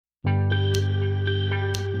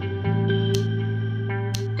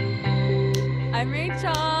I'm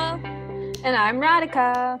Rachel. And I'm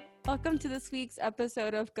Radhika. Welcome to this week's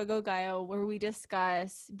episode of Gogo Gayo, where we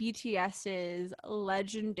discuss BTS's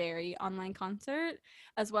legendary online concert,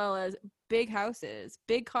 as well as big houses,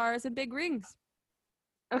 big cars, and big rings.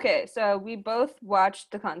 Okay, so we both watched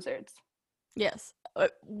the concerts. Yes,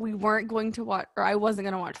 we weren't going to watch, or I wasn't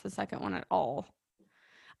going to watch the second one at all.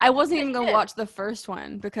 I wasn't even going to watch the first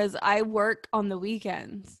one because I work on the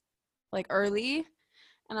weekends, like early,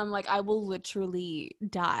 and I'm like, I will literally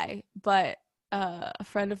die. But a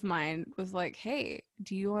friend of mine was like, hey,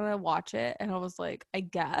 do you want to watch it? And I was like, I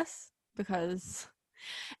guess, because,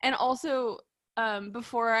 and also,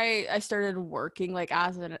 before I started working, like,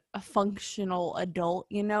 as a functional adult,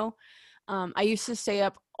 you know, I used to stay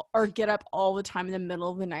up or get up all the time in the middle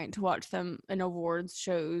of the night to watch them in awards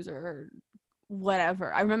shows or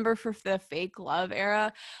whatever. I remember for the Fake Love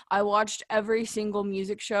era, I watched every single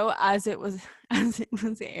music show as it was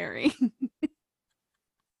airing.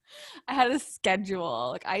 I had a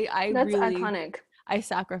schedule. Like I That's really iconic. I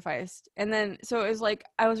sacrificed. And then so it was like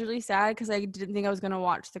I was really sad because I didn't think I was gonna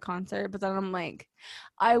watch the concert, but then I'm like,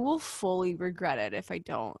 I will fully regret it if I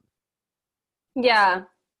don't. Yeah,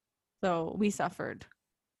 So we suffered.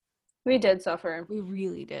 we did suffer. We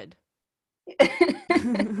really did.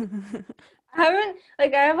 I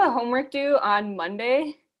have a homework due on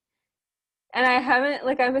Monday, and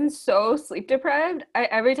I've been so sleep deprived.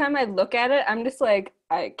 Every time I look at it, I'm just like,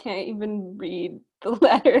 I can't even read the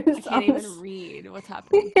letters. I can't even read what's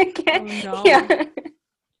happening. I can't, Oh no. yeah.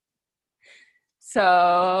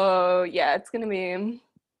 So, yeah, it's gonna be.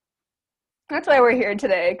 That's why we're here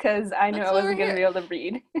today, because I knew I wasn't gonna be able to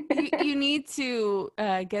read. you need to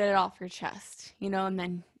get it off your chest, you know, and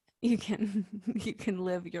then you can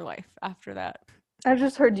live your life after that. I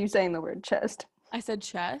just heard you saying the word chest. I said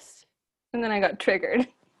chest. And then I got triggered.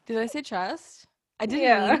 Did I say chest? I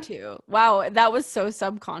didn't mean to. Wow, that was so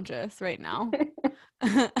subconscious right now.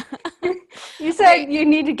 You said you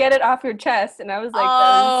need to get it off your chest, and I was like,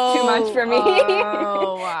 that was too much for me.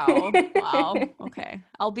 Oh, wow. Wow. Okay.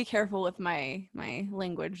 I'll be careful with my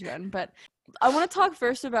language then. But I want to talk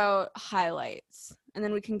first about highlights, and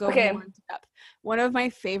then we can go more into depth. One of my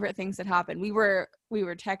favorite things that happened, we were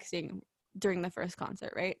texting during the first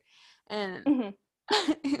concert, right? And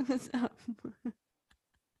it was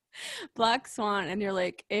Black Swan, and you're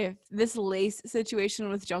like, if this lace situation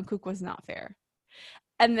with Jungkook was not fair.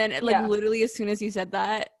 And then literally as soon as you said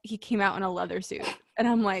that, he came out in a leather suit. And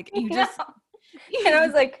I'm like, you just and I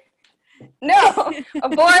was like, no,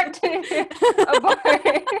 abort. Abort.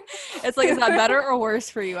 It's like, is that better or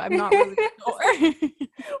worse for you? I'm not really sure.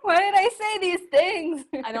 Why did I say these things?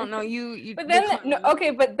 I don't know. You But then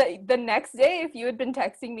but the next day, if you had been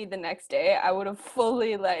texting me the next day, I would have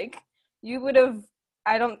fully I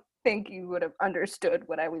don't think you would have understood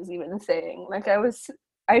what I was even saying. Like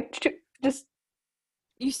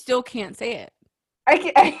you still can't say it. I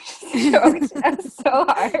choked so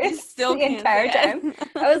hard the entire time.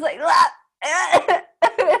 I was like,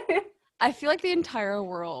 I feel like the entire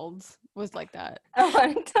world was like that. I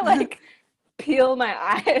wanted to peel my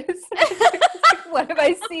eyes. What have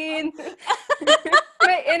I seen?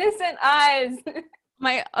 My innocent eyes.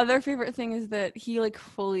 My other favorite thing is that he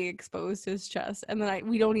fully exposed his chest, and then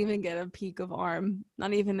we don't even get a peek of arm,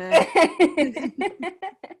 not even a.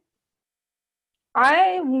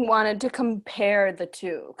 I wanted to compare the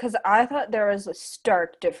two because I thought there was a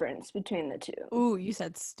stark difference between the two. Ooh, you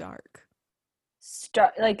said stark.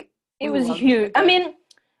 It was huge. I mean,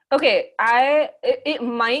 okay, it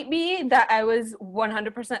might be that I was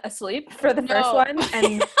 100% asleep for the first one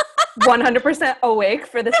and 100% awake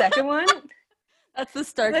for the second one. That's the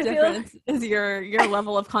stark difference, is your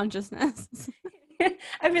level of consciousness.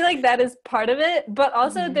 I feel like that is part of it, but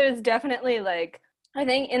also there's definitely I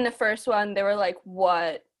think in the first one, they were like,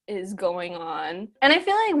 what is going on? And I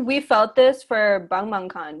feel like we felt this for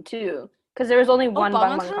BangBangCon too, because there was only one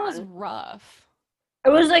BangBangCon. Was rough. It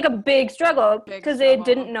was a big struggle because they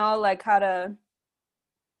didn't know how to.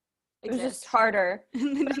 It was just harder. I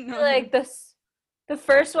feel like the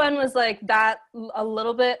first one was that a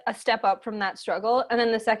little bit a step up from that struggle, and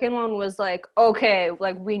then the second one was okay,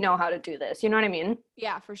 we know how to do this. You know what I mean?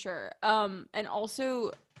 Yeah, for sure. And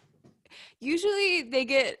also, usually they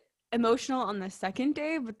get emotional on the second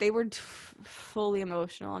day, but they were fully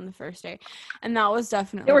emotional on the first day, and that was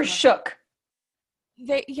definitely. They were shook.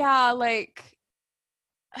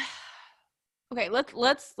 Okay,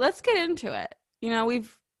 let's get into it. You know,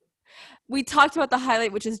 we talked about the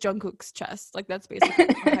highlight, which is Jungkook's chest. That's basically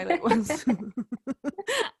what the highlight was.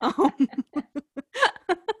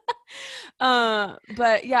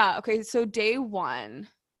 But yeah, okay, so day one,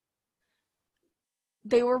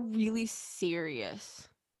 they were really serious,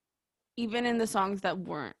 even in the songs that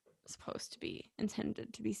weren't supposed to be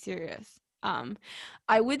intended to be serious.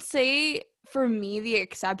 I would say for me the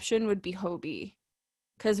exception would be Hobie,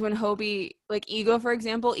 because when Hobie, like Ego for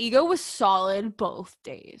example, Ego was solid both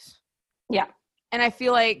days. Yeah, and I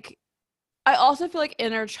also feel like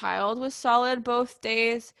Inner Child was solid both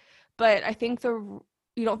days, but I think you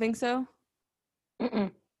don't think so?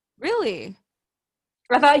 Mm-mm. Really?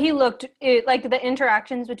 I thought he looked like the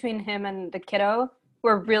interactions between him and the kiddo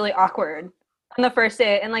were really awkward on the first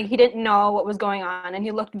day, and like he didn't know what was going on, and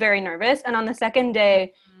he looked very nervous. And on the second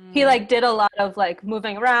day, he like did a lot of like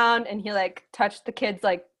moving around, and he like touched the kid's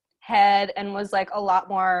like head and was like a lot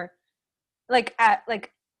more like at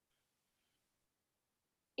like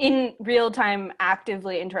in real time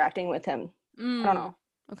actively interacting with him. I don't know.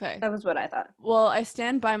 Okay. That was what I thought. Well, I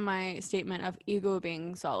stand by my statement of Ego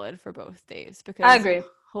being solid for both days, because I agree.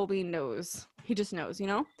 Hobie knows. He just knows, you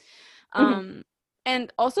know? Mm-hmm.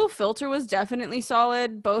 And also Filter was definitely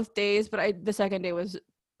solid both days, but the second day was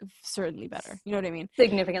certainly better. You know what I mean?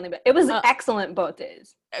 Significantly better. It was excellent both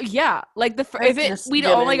days. Yeah, like we'd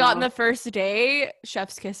only gotten the first day,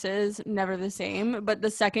 chef's kisses, never the same. But the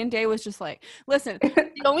second day was just like, listen,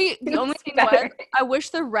 the only thing was, I wish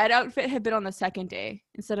the red outfit had been on the second day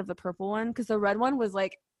instead of the purple one, because the red one was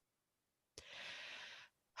like,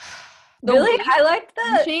 really, I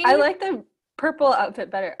liked the purple outfit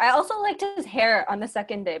better. I also liked his hair on the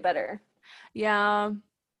second day better. Yeah.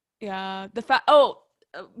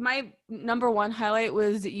 My number one highlight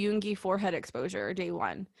was Yoongi forehead exposure day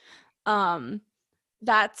one.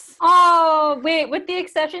 That's with the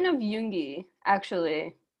exception of Yoongi,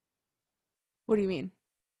 actually. What do you mean?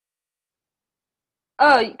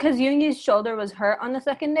 Oh, because Yoongi's shoulder was hurt on the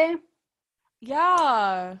second day?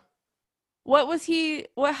 Yeah. What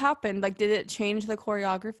happened? Like, did it change the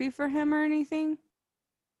choreography for him or anything?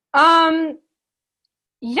 Yeah,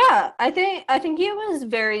 I think he was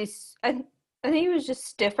I think he was just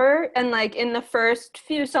stiffer, and like in the first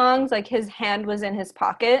few songs, like his hand was in his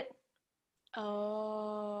pocket.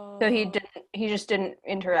 Oh. So he just didn't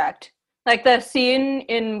interact. Like the scene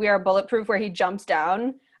in We Are Bulletproof where he jumps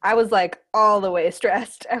down, I was like all the way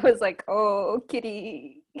stressed. I was like, "Oh,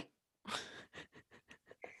 kitty."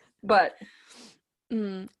 But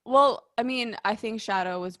well, I mean, I think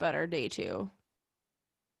Shadow was better day 2.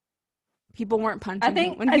 People weren't punching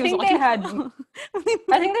him when he was walking. I think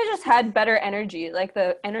they just had better energy. Like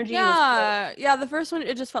the energy was Yeah, the first one,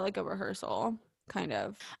 it just felt like a rehearsal, kind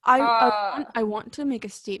of. I want to make a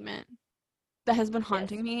statement that has been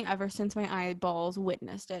haunting me ever since my eyeballs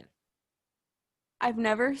witnessed it. I've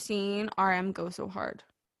never seen RM go so hard.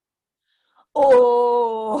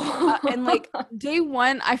 And like day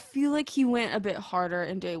 1, I feel like he went a bit harder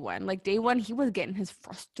in day 1. Like day 1, he was getting his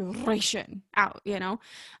frustration out, you know,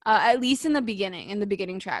 at least in the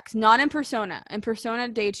beginning tracks, not in Persona. In Persona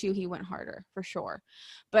day 2, he went harder for sure.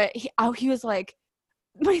 But he was like,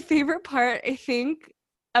 my favorite part, I think,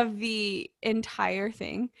 of the entire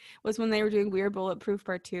thing was when they were doing We Are Bulletproof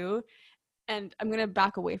Part 2. And I'm gonna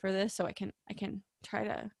back away for this so I can try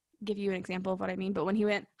to give you an example of what I mean. But when he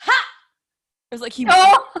went, ha! It was like you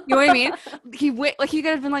know what I mean? He went like he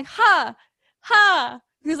could have been like, ha, ha.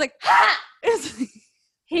 He was like, ha.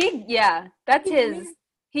 That's his.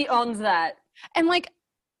 He owns that. And like,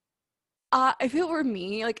 if it were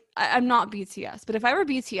me, like I'm not BTS, but if I were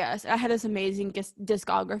BTS, I had this amazing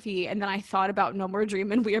discography, and then I thought about No More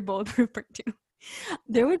Dream and We Are Bulletproof Part 2.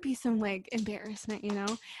 There would be some like embarrassment, you know?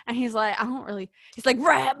 And he's like, he's like,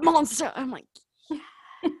 rap monster. I'm like, yeah.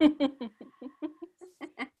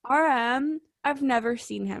 RM, I've never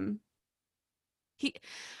seen him.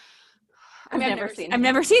 I've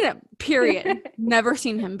never seen him. Period. Never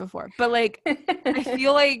seen him before. But like, I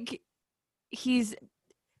feel like he's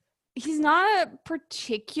not a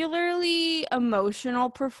particularly emotional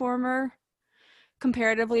performer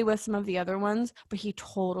comparatively with some of the other ones, but he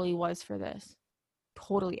totally was for this.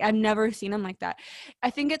 Totally. I've never seen him like that. I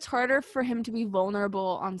think it's harder for him to be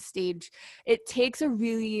vulnerable on stage. It takes a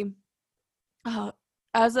really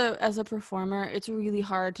as a performer, it's really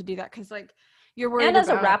hard to do that because like you're worried and as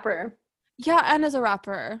a rapper. Yeah, and as a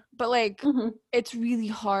rapper, but like it's really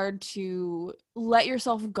hard to let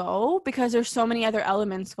yourself go because there's so many other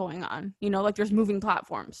elements going on. You know, like there's moving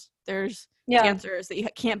platforms, there's dancers that you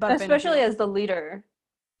can't bump into. Especially as the leader.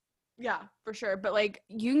 Yeah, for sure. But like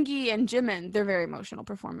Yoongi and Jimin, they're very emotional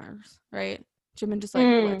performers, right? Jimin just like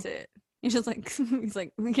lets it. He's just like he's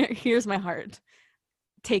like, here's my heart,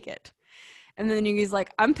 take it. And then Yoongi's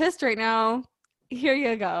like, I'm pissed right now. Here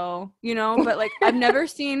you go. You know, but like I've never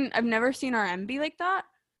seen RM be like that.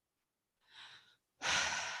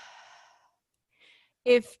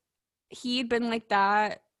 if he'd been like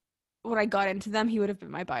that when I got into them, he would have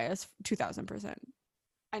been my bias 2000%.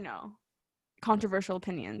 I know. Controversial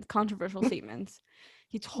opinions, controversial statements.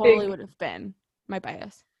 He totally would have been my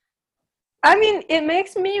bias. I mean, it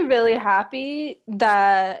makes me really happy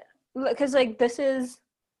that, because like this is,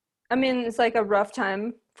 I mean, it's like a rough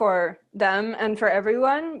time for them and for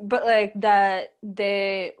everyone, but like that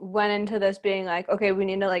they went into this being like, okay, we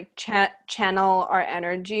need to like channel our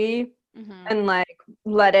energy and like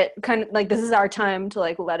let it kind of like, this is our time to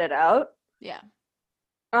like let it out. Yeah.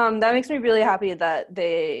 That makes me really happy that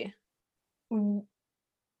they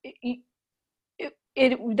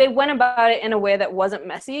they went about it in a way that wasn't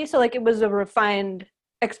messy. So like it was a refined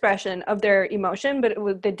expression of their emotion, but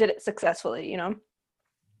they did it successfully, you know?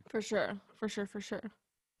 For sure.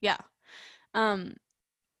 Yeah. And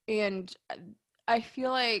I feel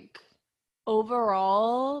like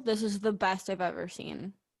overall, this is the best I've ever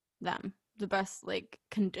seen them. The best like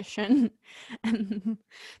condition and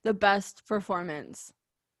the best performance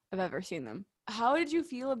I've ever seen them. How did you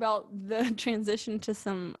feel about the transition to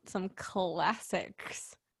some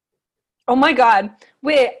classics? Oh my god.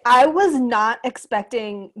 Wait, I was not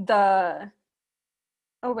expecting the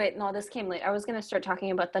Oh wait, no, this came late. I was gonna start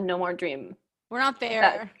talking about the No More Dream. We're not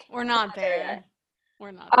there. We're not there.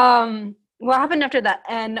 What happened after that?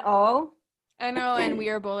 N.O.? N.O. and We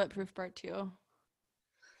Are Bulletproof Part 2.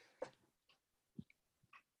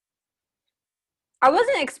 I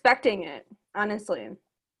wasn't expecting it, honestly.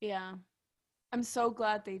 Yeah. I'm so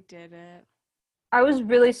glad they did it. I was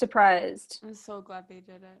really surprised. I'm so glad they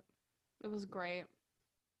did it. It was great.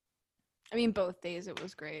 I mean, both days it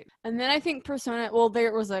was great. And then I think Persona, well,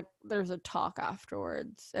 there's a talk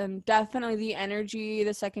afterwards, and definitely the energy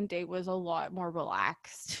the second date was a lot more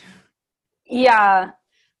relaxed. Yeah.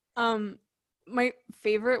 My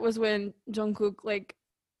favorite was when Jungkook like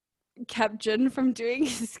kept Jin from doing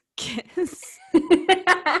his kiss.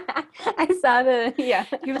 I saw that. Yeah.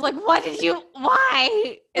 He was like,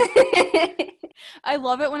 why? I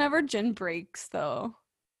love it whenever Jin breaks though.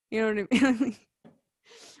 You know what I mean?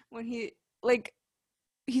 When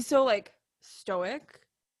he's so like stoic,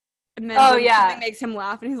 and then something makes him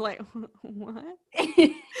laugh and he's like, what?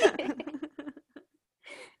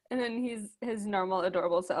 And then he's his normal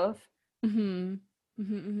adorable self.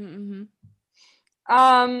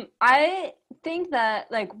 I think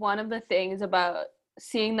that like one of the things about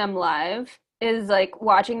seeing them live is like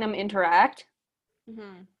watching them interact.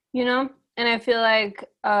 You know? And I feel like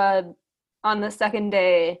on the second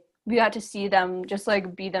day we got to see them just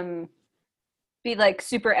like be like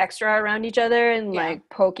super extra around each other and like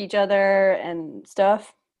poke each other and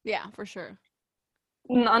stuff. Yeah, for sure.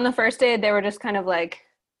 And on the first day they were just kind of like,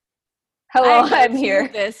 hello, I'm here.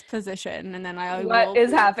 This position, and then what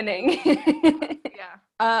is happening? Yeah.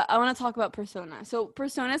 I want to talk about Persona. So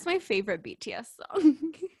Persona is my favorite BTS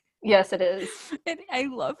song. Yes, it is. And I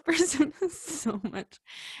love Persona so much.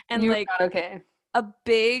 And You're like not okay. A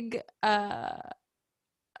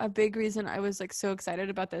big reason I was like so excited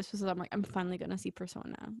about this was I'm like, I'm finally gonna see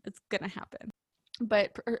Persona. It's gonna happen.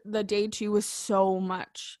 But the day 2 was so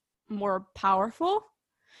much more powerful.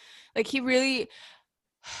 Like he really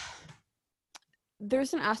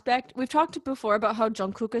there's an aspect we've talked before about how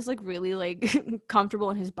Jungkook is like really like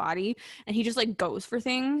comfortable in his body and he just like goes for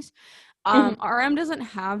things. RM doesn't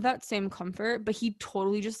have that same comfort, but he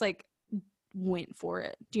totally just like went for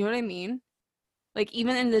it. Do you know what I mean? Like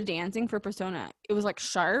even in the dancing for Persona, it was like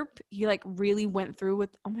sharp. He like really went through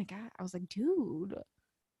with, oh my god, I was like, dude.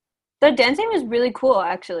 The dancing was really cool,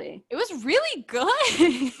 actually. It was really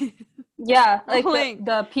good. Yeah, like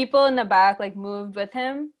the people in the back like moved with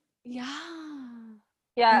him. Yeah,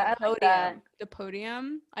 I like that. The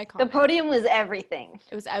podium, iconic. The podium was everything.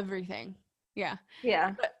 It was everything. Yeah.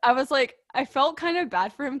 But I was like, I felt kind of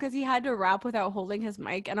bad for him because he had to rap without holding his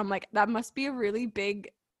mic, and I'm like, that must be a really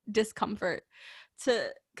big discomfort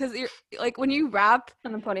because you're like when you rap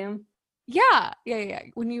on the podium. Yeah.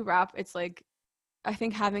 When you rap, it's like I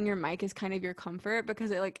think having your mic is kind of your comfort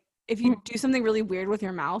because it like if you do something really weird with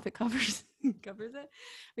your mouth, it covers it. But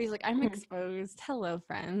he's like, I'm exposed. Hello,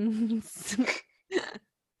 friends.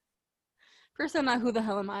 Persona, who the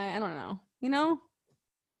hell am I? I don't know. You know?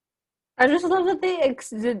 I just love that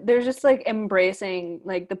they're just like embracing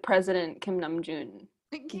like the president Kim Namjoon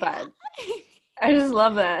vibe. I just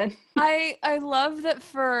love that. I love that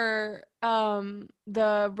for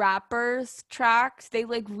the rappers tracks, they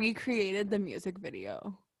like recreated the music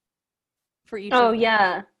video for each. Oh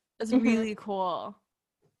yeah, it's really cool.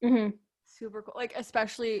 Super cool. Like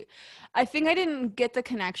especially, I think I didn't get the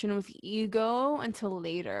connection with Ego until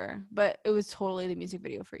later, but it was totally the music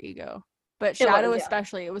video for Ego. But Shadow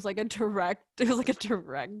especially, it was like a direct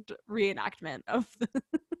reenactment of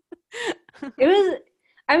It was,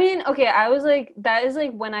 I mean, okay, I was like, that is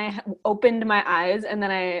like when I opened my eyes and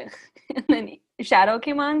then Shadow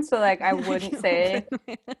came on, so like I wouldn't say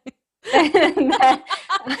that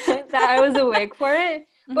I was awake for it.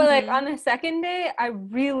 But like on the second day, I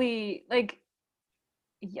really like,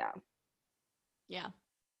 yeah.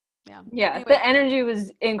 Anyway, the energy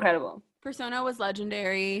was incredible. Persona was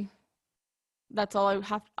legendary. That's all I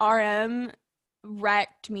have. RM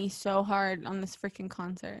wrecked me so hard on this freaking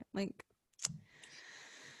concert. Like,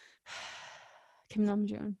 Kim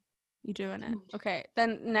Namjoon, you doing it? Okay.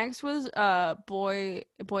 Then next was Boy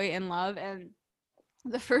in Love, and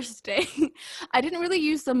the first day, I didn't really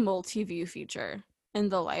use the multi-view feature in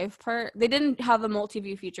the live part. They didn't have a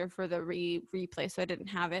multi-view feature for the replay, so I didn't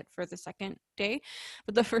have it for the second day.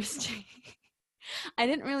 But the first day, I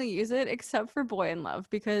didn't really use it except for Boy in Love,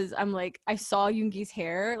 because I'm like, I saw Yoongi's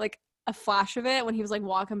hair, like a flash of it when he was like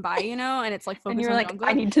walking by, you know, and it's like focused, and you're on like, Jungkook.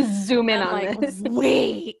 I need to zoom in on like, this.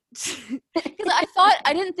 Wait, because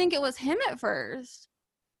I didn't think it was him at first,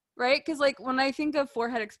 right? Because like when I think of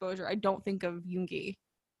forehead exposure, I don't think of Yoongi.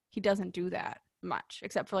 He doesn't do that much,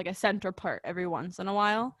 except for like a center part every once in a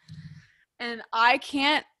while. And I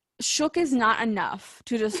can't. Shook is not enough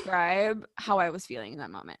to describe how I was feeling in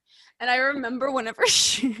that moment. And I remember whenever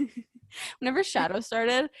Shadow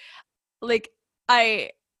started, like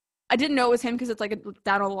I didn't know it was him because it's like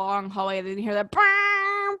down a long hallway, and then you hear that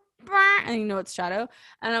and you know it's Shadow.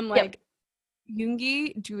 And I'm like,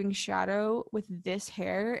 Yoongi doing Shadow with this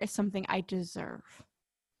hair is something I deserve.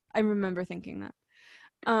 I remember thinking that.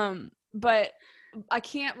 But I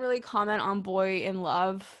can't really comment on Boy in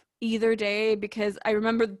Love either day, because I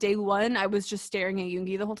remember day 1 I was just staring at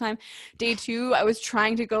Yoongi the whole time. Day 2 I was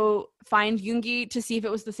trying to go find Yoongi to see if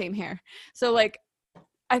it was the same hair. So like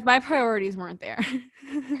my priorities weren't there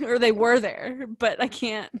or they were there, but I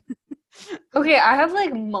can't. Okay, I have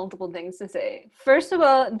like multiple things to say. First of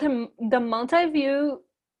all, the multi-view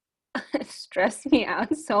stressed me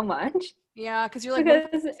out so much. Yeah, because you're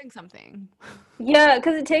like missing something. Yeah,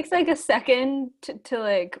 because it takes like a second to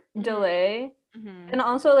like delay. And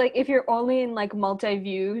also like if you're only in like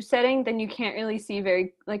multi-view setting, then you can't really see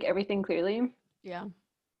very like everything clearly. Yeah.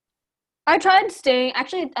 I tried staying,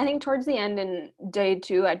 actually I think towards the end in day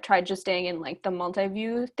 2, I tried just staying in like the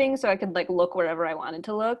multi-view thing so I could like look wherever I wanted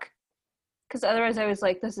to look. Because otherwise I was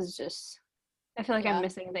like, this is just, I feel like I'm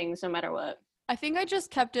missing things no matter what. I think I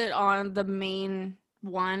just kept it on the main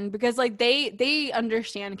one because like they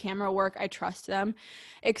understand camera work. I trust them,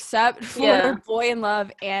 except for Boy in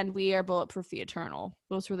Love and We Are Bulletproof the Eternal.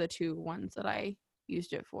 Those were the 2 ones that I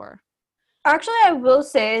used it for. Actually, I will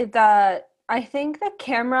say that I think the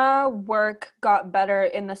camera work got better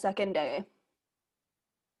in the second day.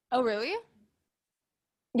 Oh, really?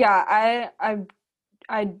 Yeah,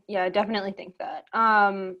 I definitely think that.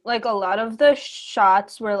 Like a lot of the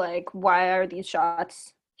shots were like, why are these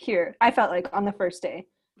shots here? I felt like on the first day.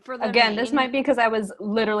 This might be because I was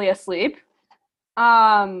literally asleep.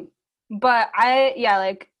 But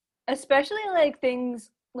like especially like things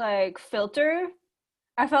like filter,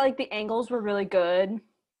 I felt like the angles were really good.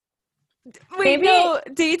 Wait, no,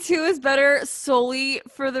 day 2 is better solely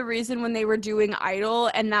for the reason when they were doing Idol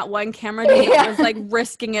and that one camera was like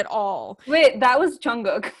risking it all. Wait, that was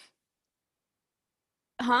Jungkook.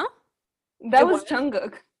 Huh? That was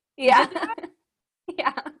Jungkook. Yeah.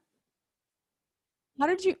 Yeah.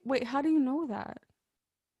 How do you know that?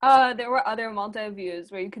 There were other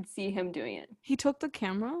multi-views where you could see him doing it. He took the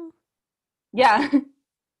camera? Yeah.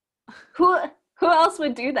 Who else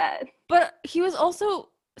would do that? But he was also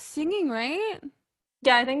singing, right?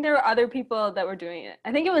 Yeah, I think there were other people that were doing it.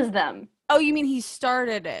 I think it was them. Oh, you mean he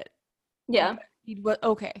started it? Yeah.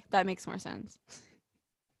 Okay, that makes more sense.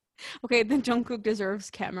 Okay, then Jungkook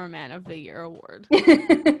deserves Cameraman of the Year award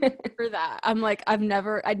for that. I'm like, I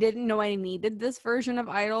didn't know I needed this version of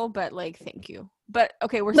Idol, but like, thank you. But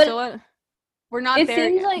okay, we're not there. It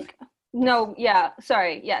seems like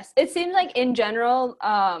yes. It seems like in general,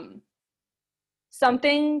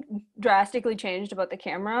 something drastically changed about the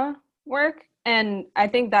camera work, and I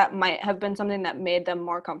think that might have been something that made them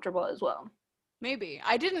more comfortable as well. Maybe.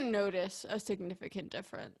 I didn't notice a significant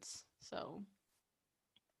difference, so.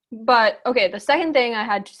 But, okay, the second thing I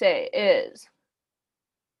had to say is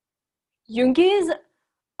Yoongi's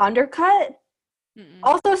undercut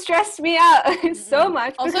also stressed me out so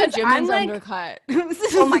much. Also, Jimin's undercut.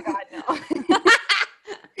 Oh my god, no.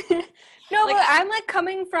 No, like, but I'm like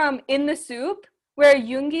coming from In the Soup, where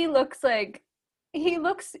Yoongi looks like he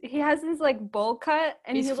has this like bowl cut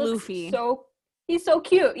and he looks floofy. he's so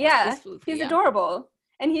cute. Yeah, he's adorable.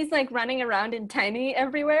 and he's like running around in Tiny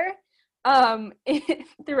everywhere,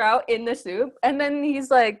 throughout in the soup, and then he's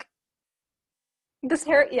like, this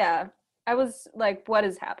hair, yeah. I was like, what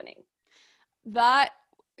is happening? That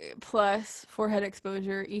plus forehead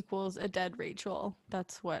exposure equals a dead Rachel.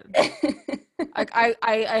 That's what.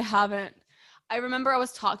 I haven't. I remember I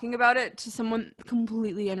was talking about it to someone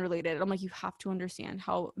completely unrelated. I'm like, you have to understand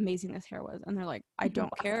how amazing this hair was. And they're like, I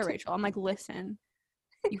don't care, Rachel. I'm like, listen,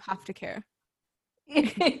 you have to care.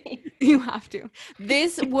 You have to.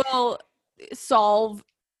 This will solve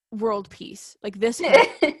world peace. Like, this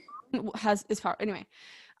is power. Anyway,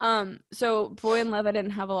 so Boy in Love, I don't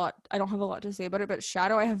have a lot to say about it, but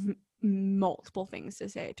Shadow, I have multiple things to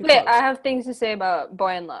say. Wait, I have things to say about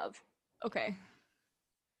Boy in Love. Okay.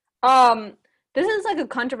 This is like a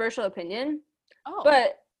controversial opinion. Oh.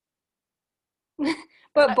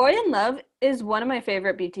 But Boy in Love is one of my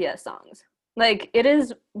favorite BTS songs. Like, it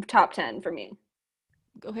is top 10 for me.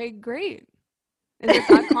 Okay, great. Is it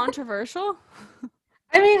that controversial?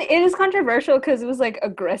 I mean, it is controversial because it was like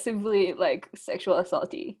aggressively like sexual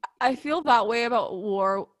assaulty. I feel that way about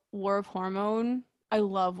War of Hormone. I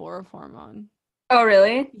love War of Hormone. Oh,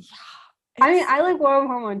 really? Yeah. I mean, I like War of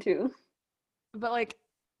Hormone too. But like,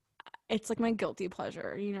 it's like my guilty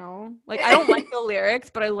pleasure, you know? Like, I don't like the lyrics,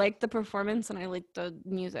 but I like the performance and I like the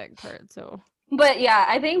music part, so. But yeah,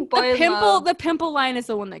 I think the pimple line is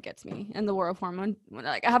the one that gets me in the War of Hormone.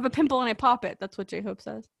 Like, I have a pimple and I pop it. That's what J-Hope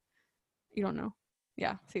says. You don't know.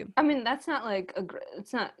 Yeah, see. I mean, that's not like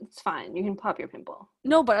it's fine. You can pop your pimple.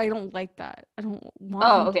 No, but I don't like that. I don't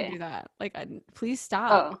want to do that. Like, please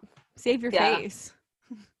stop. Save your face.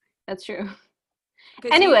 That's true.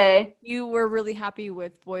 Anyway, you were really happy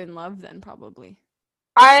with Boy in Love then, probably.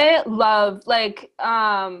 I love, like,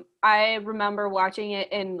 I remember watching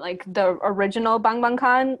it in, like, the original Bang Bang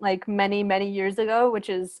Con, like, many, many years ago, which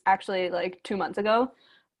is actually, like, 2 months ago.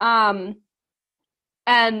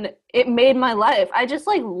 And it made my life. I just,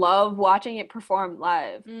 like, love watching it perform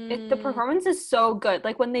live. The performance is so good.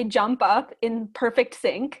 Like, when they jump up in perfect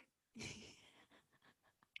sync.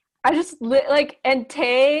 I just, and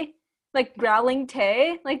Tae, like, growling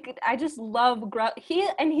Tae, like, I just love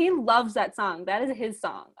he loves that song. That is his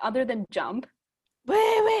song, other than Jump.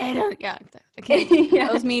 Wait, yeah, I can't. Yeah.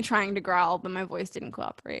 That was me trying to growl, but my voice didn't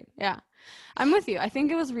cooperate. Yeah, I'm with you. I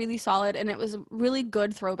think it was really solid, and it was a really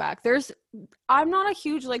good throwback. I'm not a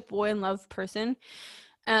huge, like, Boy in Love person,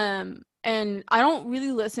 and I don't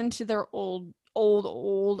really listen to their old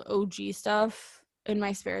OG stuff in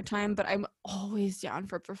my spare time, but I'm always down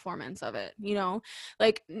for performance of it, you know?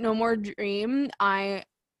 Like, No More Dream, I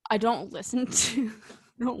don't listen to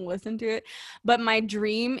it, but my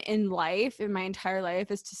dream in my entire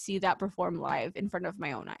life is to see that perform live in front of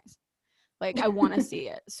my own eyes. Like, I want to see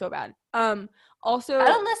it so bad. Also, I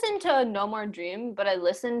don't listen to No More Dream, but I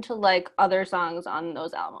listen to, like, other songs on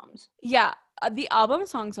those albums. Yeah, the album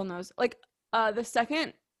songs on those, like, the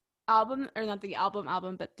second album, or not the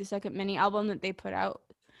album, but the second mini album that they put out,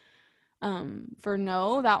 for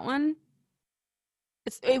No, that one.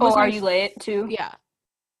 Are You Late too? Yeah.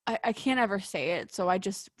 I can't ever say it, so I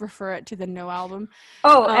just refer it to the No album.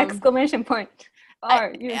 Exclamation point.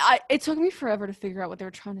 It took me forever to figure out what they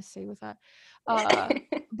were trying to say with that.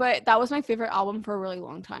 But that was my favorite album for a really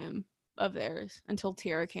long time of theirs, until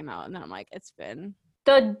Tiara came out, and then I'm like, it's been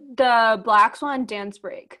the Black Swan Dance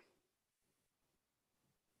Break.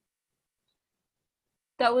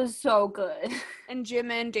 That was so good. And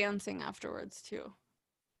Jimin dancing afterwards too.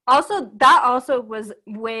 That also was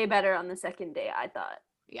way better on the second day, I thought.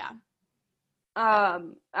 Yeah.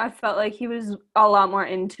 I felt like he was a lot more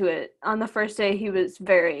into it. On the first day,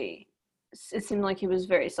 it seemed like he was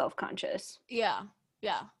very self-conscious. Yeah.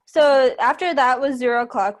 So after that was 0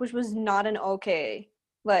 O'Clock, which was not an okay,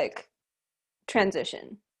 like,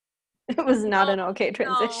 transition. It was not an okay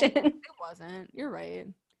transition. No, it wasn't. You're right.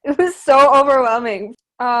 It was so overwhelming.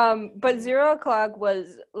 But 0 O'Clock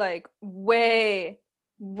was, like, way,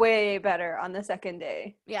 way better on the second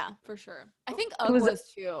day. Yeah, for sure. I think UGG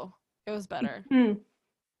was too. It was better.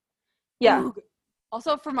 Yeah. Ooh.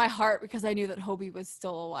 Also for my heart, because I knew that Hobie was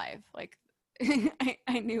still alive. Like,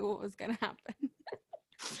 I knew what was gonna happen.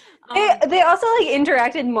 They also, like,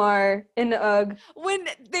 interacted more in the UGG. When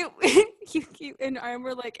they he and Arm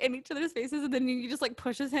were, like, in each other's faces, and then he just, like,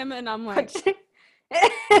 pushes him, and I'm like,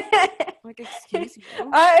 like, excuse you.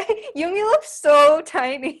 Yoongi looks so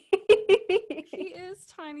tiny. He is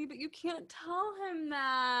tiny, but you can't tell him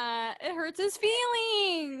that. It hurts his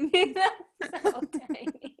feelings. He's so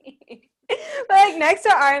tiny. But, like, next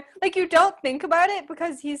to Arm, like, you don't think about it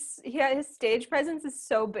because his stage presence is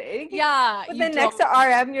so big. Yeah. But then next to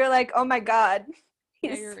RM, you're like, oh my god,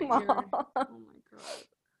 he's small. Oh my god.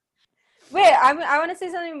 I want to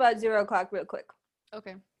say something about Zero O'Clock real quick.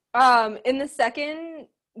 Okay. In the second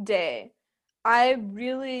day, I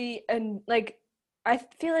really I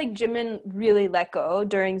feel like Jimin really let go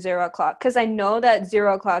during 0 O'Clock because I know that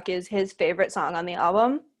 0 O'Clock is his favorite song on the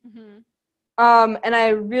album. Mm-hmm. And I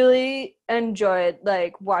really enjoyed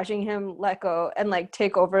like watching him let go and like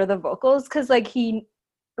take over the vocals because like he,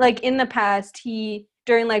 like in the past, he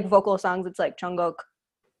during like vocal songs, it's like Jungkook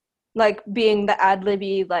like being the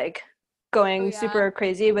ad-libby, like going super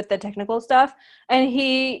crazy with the technical stuff, and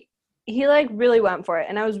he like really went for it,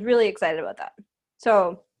 and I was really excited about that.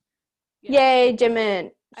 So yay,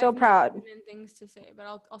 Jimin. So proud. Jimin things to say, but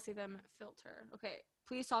I'll see them at Filter. Okay,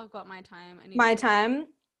 please talk about My Time. My Time.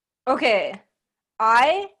 Okay,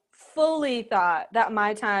 I fully thought that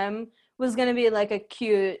My Time was gonna be like a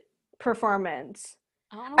cute performance.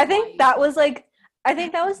 I think that was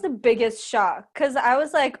the biggest shock because I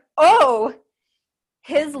was like, oh,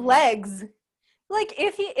 his legs. Like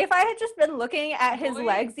if I had just been looking at his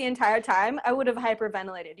legs the entire time, I would have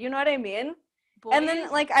hyperventilated. You know what I mean? And then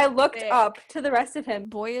like I looked up to the rest of him.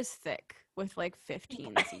 Boy is thick with like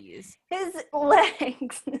 15 C's. His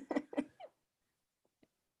legs.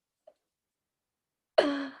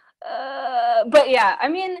 But yeah, I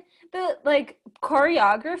mean the like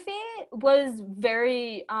choreography was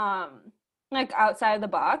very like outside of the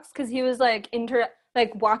box because he was like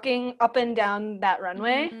walking up and down that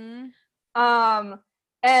runway. Mm-hmm.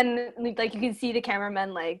 And like you can see the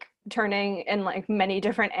cameraman like turning in like many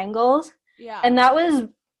different angles. Yeah. And that was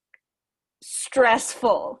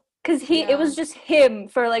stressful because it was just him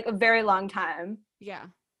for like a very long time. Yeah.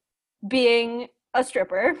 Being a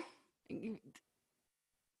stripper.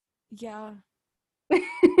 Yeah. It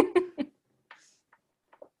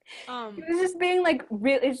was just being like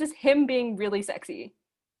it's just him being really sexy.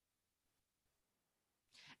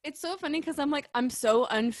 It's so funny because I'm so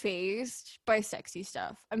unfazed by sexy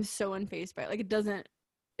stuff. I'm so unfazed by it. Like it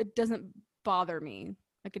doesn't bother me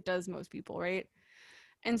like it does most people, right?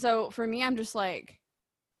 And so for me, I'm just like,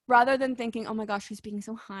 rather than thinking, oh my gosh, he's being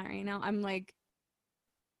so hot right now, I'm like,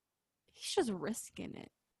 he's just risking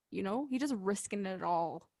it, you know? He's just risking it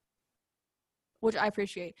all, which I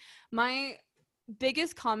appreciate. My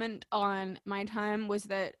biggest comment on My Time was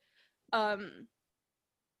that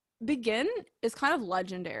Begin is kind of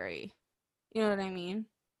legendary. You know what I mean?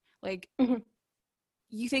 Like, mm-hmm.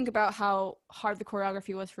 You think about how hard the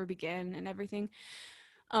choreography was for Begin and everything.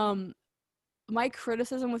 My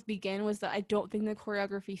criticism with Begin was that I don't think the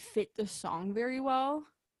choreography fit the song very well.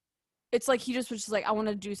 It's like he just was just like, I want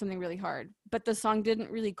to do something really hard. But the song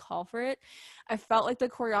didn't really call for it. I felt like the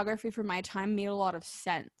choreography for My Time made a lot of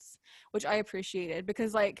sense, which I appreciated.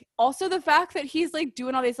 Because, like, also the fact that he's, like,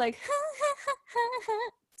 doing all these, like,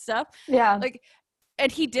 stuff. Yeah. Like,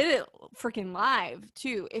 and he did it freaking live,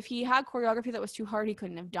 too. If he had choreography that was too hard, he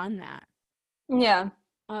couldn't have done that. Yeah.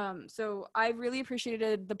 So I really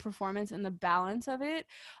appreciated the performance and the balance of it.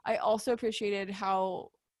 I also appreciated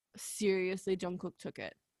how seriously Jungkook took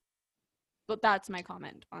it. But that's my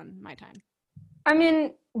comment on My Time. I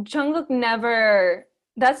mean, Jungkook never...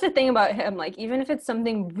 That's the thing about him. Like, even if it's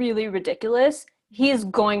something really ridiculous, he's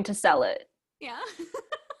going to sell it. Yeah.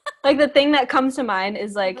 Like, the thing that comes to mind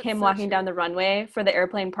is, like, him so walking down the runway for the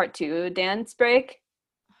Airplane Part 2 dance break.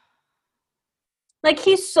 Like,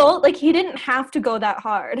 he didn't have to go that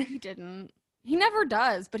hard. He didn't. He never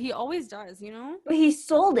does, but he always does, you know? But he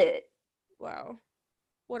sold it. Wow.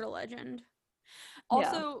 What a legend.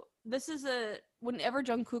 Also, this is whenever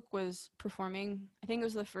Jungkook was performing, I think it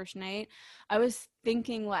was the first night, I was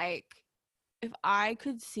thinking, like, if I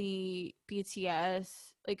could see BTS,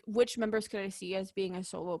 like, which members could I see as being a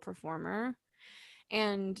solo performer?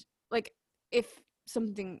 And, like, if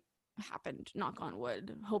something happened, knock on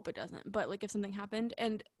wood, hope it doesn't, but like if something happened,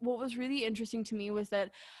 and what was really interesting to me was that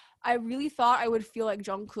I really thought I would feel like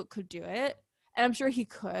Jungkook could do it, and I'm sure he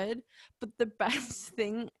could, but the best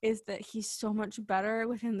thing is that he's so much better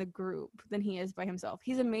within the group than he is by himself.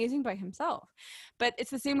 He's amazing by himself, but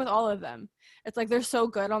it's the same with all of them. It's like they're so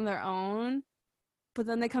good on their own, but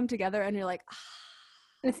then they come together and you're like,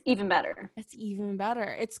 it's even better.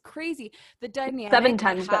 It's crazy. The dynamic 7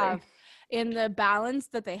 times better. And the balance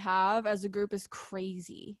that they have as a group is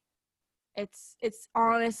crazy. It's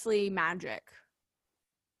honestly magic.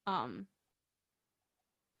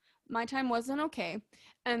 My Time wasn't okay.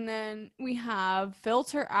 And then we have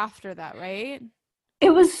Filter after that, right?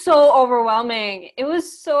 It was so overwhelming.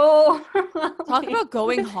 Talk about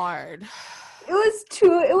going hard.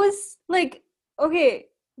 It was like, okay,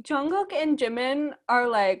 Jungkook and Jimin are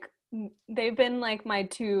like, they've been like my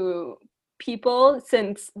two people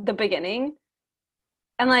since the beginning,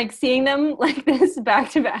 And like seeing them like this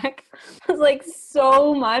back to back was like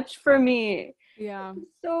so much for me. Yeah.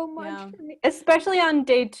 So much for me. Especially on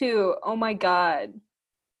day 2. Oh my god.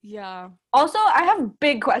 Yeah. Also, I have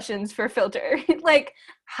big questions for Filter. Like,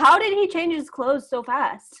 how did he change his clothes so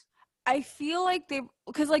fast? I feel like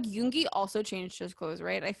because like Yoongi also changed his clothes,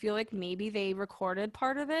 right? I feel like maybe they recorded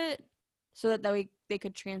part of it so that way they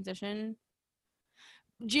could transition.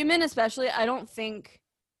 Jimin especially, I don't think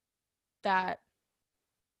that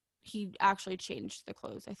he actually changed the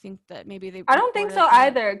clothes. I think that maybe they I don't think so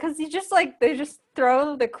either, because he just like they just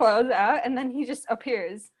throw the clothes out and then he just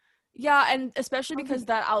appears. Yeah, and especially because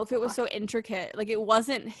that outfit was so intricate. Like it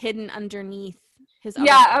wasn't hidden underneath his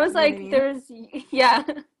Yeah, I was like, there's yeah.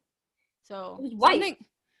 So it was white.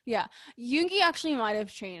 Yeah. Yoongi actually might have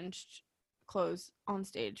changed clothes on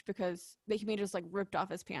stage because he may just like ripped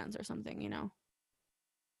off his pants or something, you know.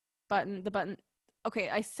 The button.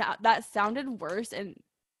 Okay, that sounded worse, and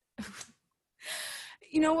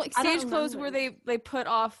you know, like stage clothes where they put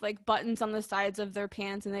off like buttons on the sides of their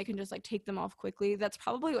pants and they can just like take them off quickly. That's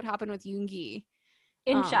probably what happened with Yoongi.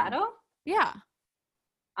 In Shadow? Yeah.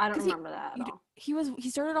 I don't remember that at all. He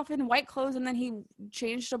started off in white clothes and then he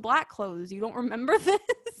changed to black clothes. You don't remember this?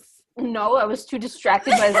 No, I was too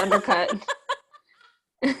distracted by his undercut.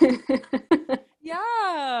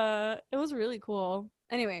 Yeah, it was really cool.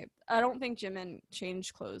 Anyway, I don't think Jimin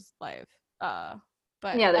changed clothes live.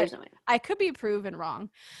 But yeah, there's no way. I could be proven wrong.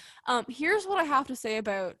 Here's what I have to say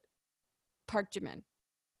about Park Jimin.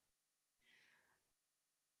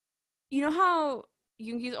 You know how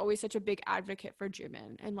Yoongi's always such a big advocate for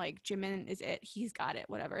Jimin, and like Jimin is it, he's got it,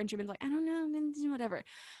 whatever. And Jimin's like, I don't know, whatever.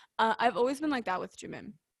 I've always been like that with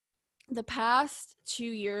Jimin. The past 2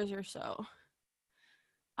 years or so,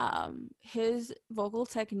 his vocal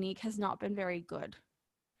technique has not been very good.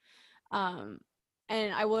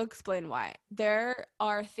 And I will explain why. There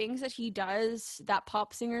are things that he does that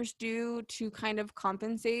pop singers do to kind of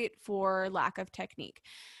compensate for lack of technique.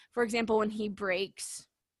 For example, when he breaks,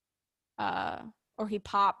 or he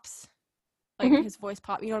pops, like his voice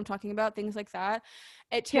pop, you know what I'm talking about? Things like that.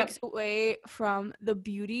 It takes away from the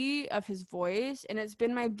beauty of his voice, and it's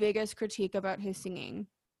been my biggest critique about his singing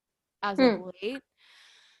as of late.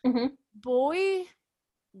 Boy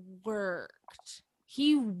worked.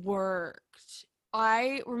 He worked.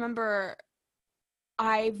 I remember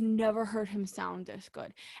I've never heard him sound this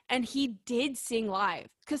good. And he did sing live.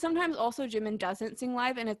 Because sometimes also Jimin doesn't sing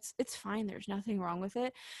live, and it's fine. There's nothing wrong with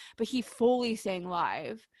it. But he fully sang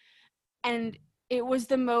live. And it was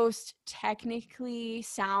the most technically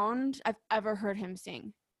sound I've ever heard him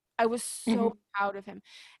sing. I was so proud of him.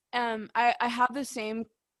 I have the same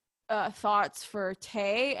thoughts for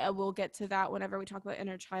Tae. We'll get to that whenever we talk about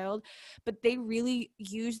Inner Child, but they really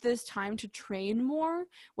use this time to train more,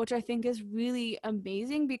 which I think is really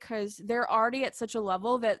amazing because they're already at such a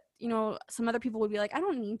level that, you know, some other people would be like, I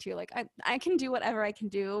don't need to, like I can do whatever I can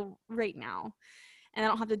do right now and I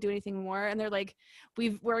don't have to do anything more. And they're like,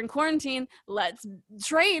 we're in quarantine, let's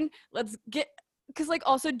train, let's get, because like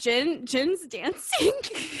also Jin's dancing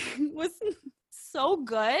was so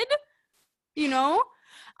good, you know.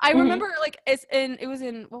 I remember like it was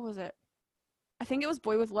in what was it? I think it was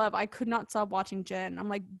Boy with Love. I could not stop watching Jin. I'm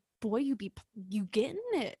like, boy, you getting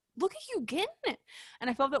it. Look at you getting it. And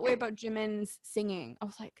I felt that way about Jimin's singing. I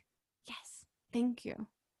was like, yes, thank you.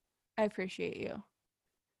 I appreciate you.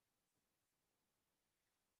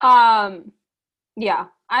 Yeah,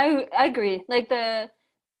 I agree. Like the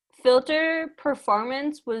Filter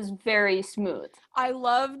performance was very smooth. I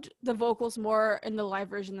loved the vocals more in the live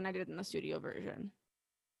version than I did in the studio version.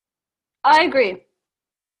 I agree.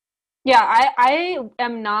 Yeah, I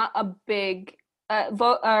am not a big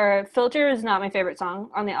Filter is not my favorite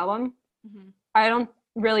song on the album. I don't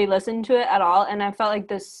really listen to it at all, and I felt like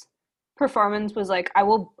this performance was like I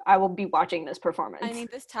will be watching this performance. I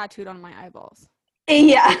need this tattooed on my eyeballs.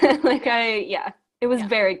 Yeah, it was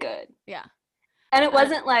very good. Yeah. And it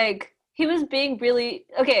wasn't like he was being really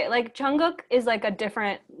okay, like Jungkook is like a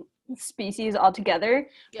different species altogether,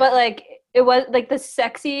 but like it was like the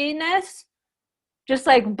sexiness just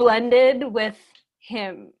like blended with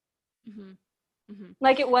him.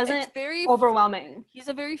 Like it wasn't very overwhelming. He's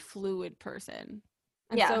a very fluid person.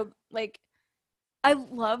 And so like I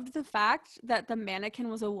loved the fact that the mannequin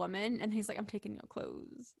was a woman and he's like, I'm taking your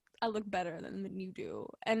clothes. I look better than you do.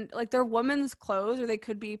 And like they're women's clothes, or they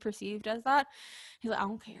could be perceived as that. He's like, I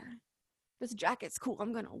don't care. This jacket's cool.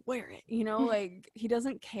 I'm gonna wear it. You know, like he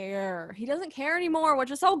doesn't care. He doesn't care anymore, which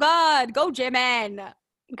is so good. Go Jimin.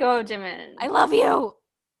 Go Jimin. I love you.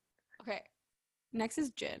 Okay. Next is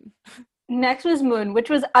Jin. Next was Moon, which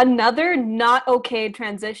was another not okay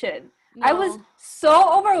transition. No. I was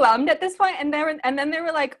so overwhelmed at this point, and then they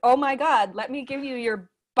were like, "Oh my God, let me give you your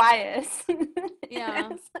bias." Yeah.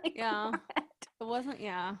 Like, yeah. What? It wasn't.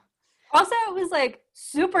 Yeah. Also, it was like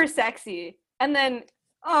super sexy, and then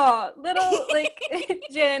little like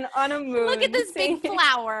Jin on a moon. Look at this big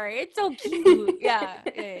flower. It's so cute. Yeah.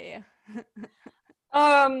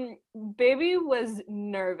 Baby was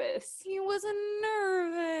nervous. He was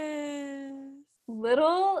nervous.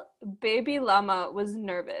 Little baby llama was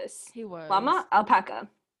nervous. He was. Llama? Alpaca.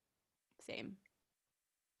 Same.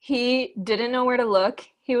 He didn't know where to look.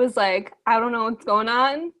 He was like, I don't know what's going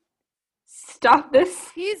on. Stop this.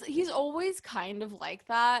 He's always kind of like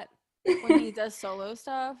that when he does solo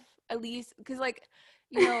stuff. At least, because like,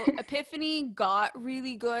 you know, Epiphany got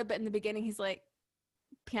really good, but in the beginning he's like,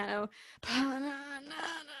 piano,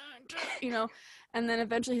 you know, and then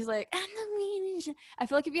eventually he's like, I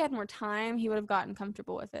feel like if he had more time he would have gotten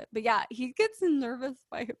comfortable with it. But yeah, he gets nervous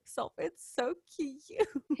by himself. It's so cute.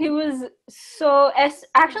 He was so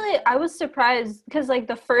actually I was surprised because like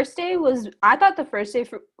I thought the first day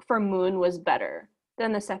for Moon was better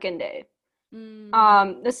than the second day.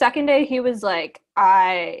 The second day he was like,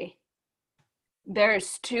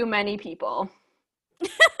 there's too many people.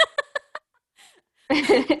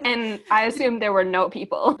 And I assumed there were no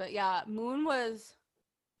people. But yeah, Moon was,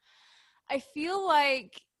 I feel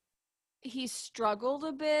like he struggled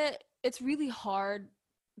a bit. It's really hard.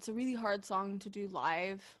 It's a really hard song to do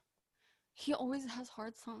live. He always has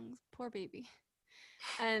hard songs. Poor baby.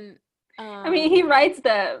 And I mean, he writes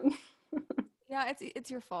them. Yeah, it's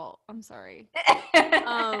your fault. I'm sorry.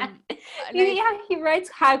 He writes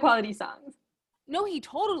high quality songs. No, he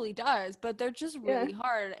totally does, but they're just really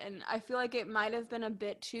hard, and I feel like it might have been a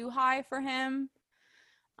bit too high for him.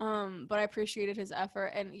 But I appreciated his effort,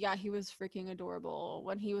 and yeah, he was freaking adorable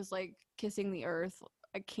when he was like kissing the earth.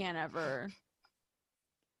 I can't ever.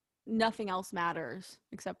 Nothing else matters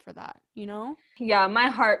except for that, you know? Yeah, my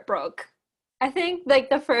heart broke. I think like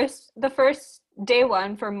the first day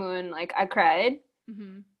one for Moon, like I cried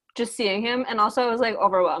just seeing him, and also I was like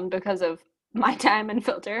overwhelmed because of my time and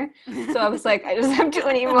filter. So I was like, I just have too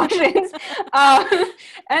many emotions. And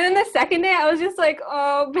then the second day I was just like,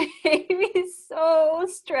 oh, baby's so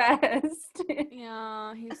stressed.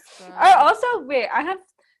 Yeah, he's stressed. I have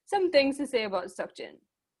some things to say about Seokjin.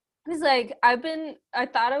 Because like I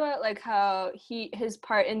thought about like how his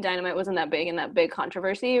part in Dynamite wasn't that big in that big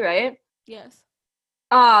controversy, right? Yes.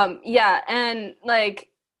 Yeah, and like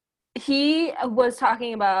he was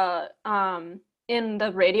talking about in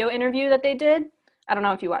the radio interview that they did. I don't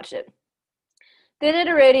know if you watched it. They did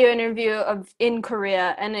a radio interview in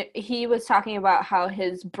Korea, and he was talking about how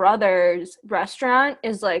his brother's restaurant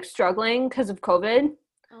is like struggling because of COVID.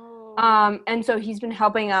 Oh. And so he's been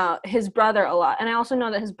helping out his brother a lot. And I also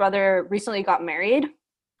know that his brother recently got married.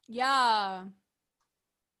 Yeah.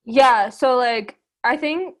 Yeah, so like I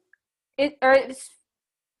think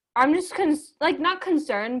I'm just not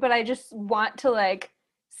concerned, but I just want to like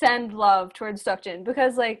send love towards Seokjin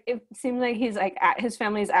because like it seems like he's like his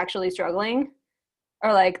family is actually struggling,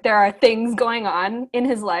 or like there are things going on in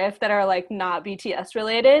his life that are like not BTS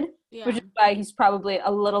related, which is why he's probably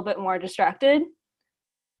a little bit more distracted.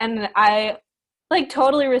 And I like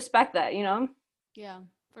totally respect that, you know? Yeah,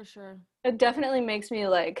 for sure. It definitely makes me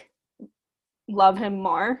like love him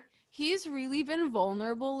more. He's really been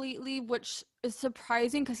vulnerable lately, which is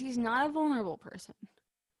surprising because he's not a vulnerable person.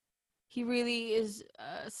 He really is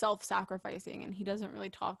self-sacrificing, and he doesn't really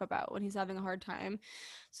talk about when he's having a hard time.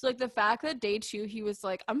 So like the fact that day 2 he was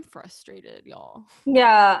like, I'm frustrated, y'all.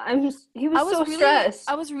 Yeah, he was so stressed.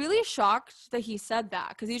 I was really shocked that he said that,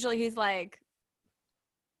 because usually he's like,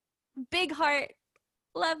 big heart,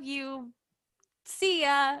 love you, see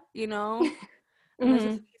ya, you know? And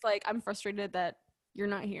he's like, I'm frustrated that you're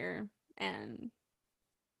not here and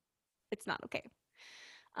it's not okay.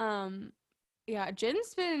 Yeah,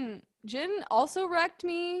 Jin also wrecked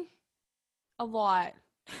me a lot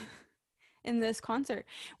in this concert,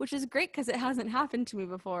 which is great because it hasn't happened to me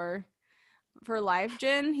before. For live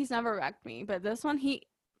Jin, he's never wrecked me, but this one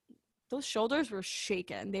those shoulders were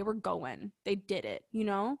shaken. They were going. They did it, you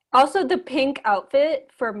know? Also, the pink outfit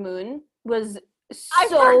for Moon was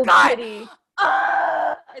so pretty.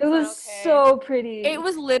 It was so pretty. It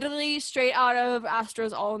was literally straight out of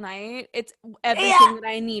Astros All Night. It's everything that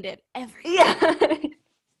I needed. Everything. Yeah.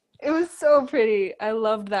 It was so pretty. I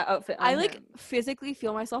loved that outfit. I like physically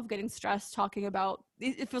feel myself getting stressed talking about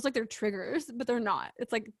it. Feels like they're triggers, but they're not.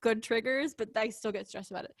 It's like good triggers, but I still get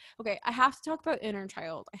stressed about it. Okay, I have to talk about Inner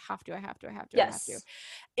Child. I have to. Yes.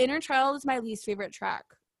 Inner Child is my least favorite track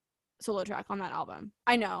solo track on that album.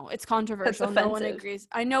 I know it's controversial. No one agrees.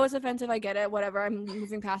 I know it's offensive. I get it. Whatever. I'm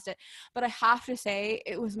moving past it. But I have to say,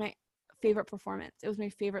 it was my favorite performance. It was my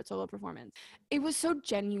favorite solo performance. It was so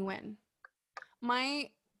genuine. My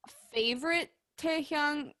favorite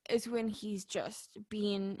Taehyung is when he's just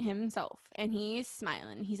being himself and he's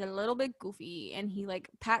smiling. He's a little bit goofy and he like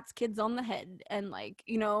pats kids on the head and like,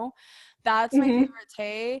 you know, that's my favorite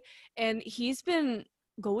Tae. And he's been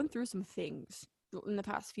going through some things in the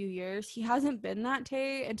past few years. He hasn't been that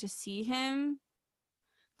Tae, and to see him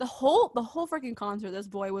the whole freaking concert, this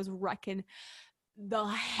boy was wrecking the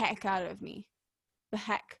heck out of me. The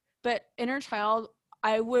heck. But Inner Child,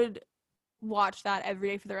 I would watch that every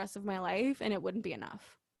day for the rest of my life and it wouldn't be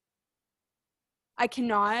enough. I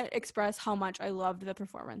cannot express how much I loved the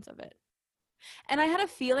performance of it. And I had a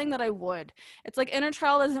feeling that I would. It's like Inner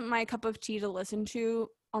Child isn't my cup of tea to listen to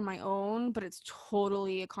on my own, but it's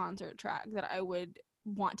totally a concert track that I would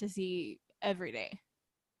want to see every day.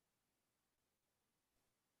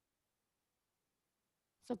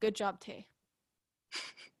 So good job, Tae.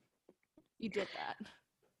 You did that.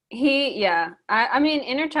 I mean,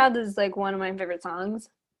 Inner Child is like one of my favorite songs.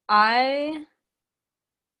 I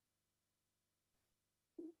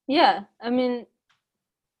mean,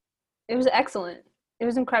 it was excellent. It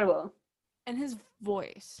was incredible. And his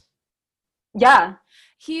voice. Yeah.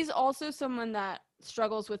 He's also someone that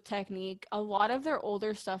struggles with technique. A lot of their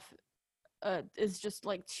older stuff is just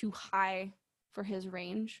like too high for his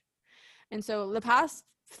range. And so the past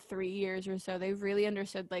 3 years or so, they've really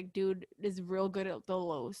understood like dude is real good at the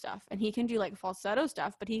low stuff and he can do like falsetto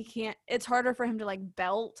stuff, but he can't, it's harder for him to like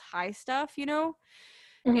belt high stuff, you know.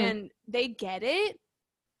 And they get it.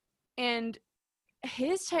 And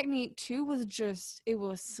his technique too was just, it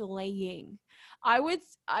was slaying. I would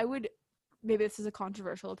maybe this is a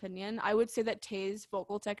controversial opinion, I would say that Tae's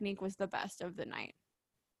vocal technique was the best of the night,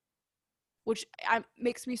 which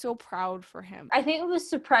makes me so proud for him. I think it was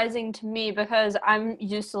surprising to me because I'm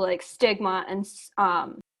used to like Stigma and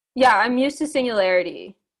I'm used to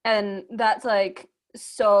Singularity, and that's like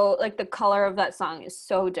so like the color of that song is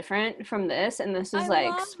so different from this, and this is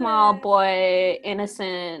like small boy,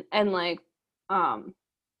 innocent, and like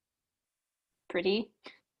pretty.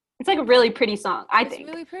 It's like a really pretty song, I think. It's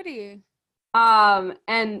really pretty.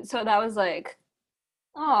 And so that was like,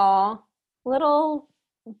 oh, little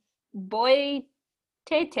boy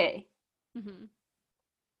Tay. He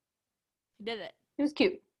did it. It was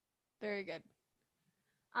cute. Very good.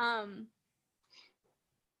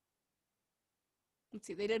 Let's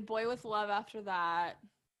see, they did Boy with Love after that.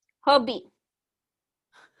 Hubby.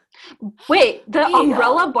 Wait, the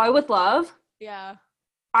umbrella Boy with Love? Yeah.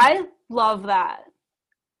 I love that.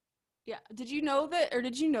 Yeah. Did you know that, or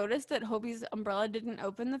did you notice that Hobie's umbrella didn't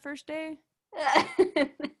open the first day?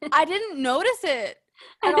 I didn't notice it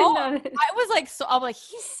at all. I was like, I'm like,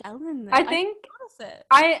 he's selling this. I think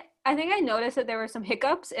I think I noticed that there were some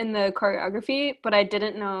hiccups in the choreography, but I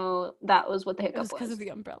didn't know that was what the hiccup was. Because of the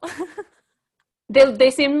umbrella.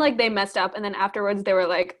 They seemed like they messed up, and then afterwards they were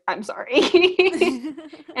like, "I'm sorry,"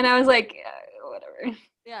 and I was like, whatever.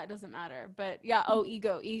 Yeah, it doesn't matter. But yeah,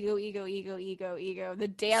 ego. The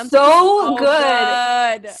dance so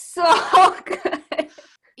good. So good.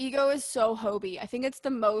 Ego is so Hobie. I think it's the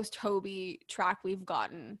most Hobie track we've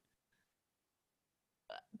gotten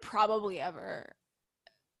probably ever.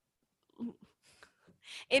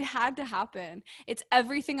 It had to happen. It's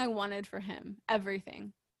everything I wanted for him.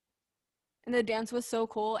 Everything. And the dance was so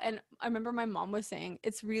cool. And I remember my mom was saying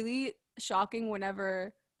it's really shocking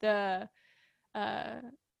whenever the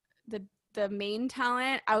main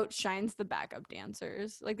talent outshines the backup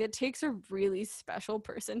dancers. Like, it takes a really special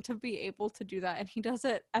person to be able to do that, and he does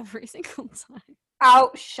it every single time.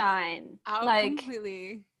 Outshine. Like,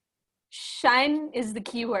 completely. Shine is the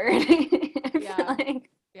key word. I feel like.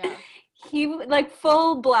 Yeah. He, like,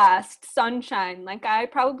 full blast, sunshine. Like, I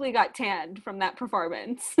probably got tanned from that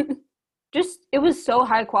performance. Just, it was so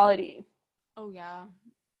high quality. Oh, yeah.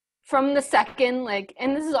 From the second, like,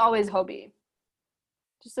 and this is always Hobie.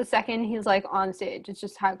 Just the second he's, like, on stage, it's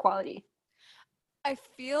just high quality. I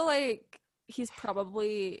feel like he's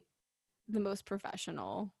probably the most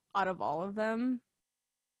professional out of all of them.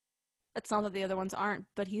 It's not that the other ones aren't,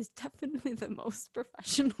 but he's definitely the most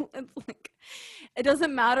professional. It's like, it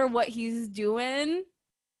doesn't matter what he's doing.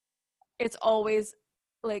 It's always,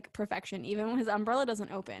 like, perfection. Even when his umbrella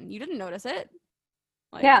doesn't open. You didn't notice it.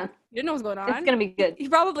 Like, yeah. You didn't know what was going on. It's going to be good. He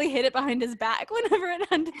probably hid it behind his back whenever it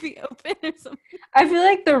had to be open or something. I feel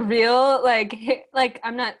like the real, like,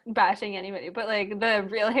 I'm not bashing anybody, but, like, the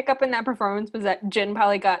real hiccup in that performance was that Jin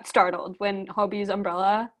probably got startled when Hobie's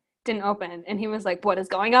umbrella didn't open. And he was like, what is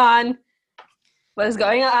going on? What is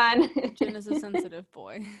going on? Jin is a sensitive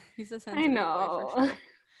boy. He's a sensitive boy for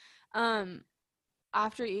sure.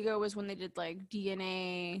 After Ego was when they did like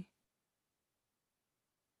DNA.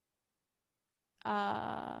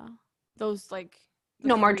 Those like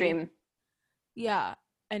No More Dream. Yeah,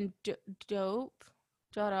 and Dope.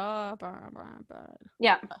 Yeah.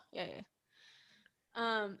 Yeah.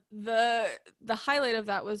 The highlight of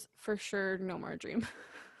that was for sure No More Dream.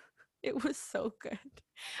 It was so good.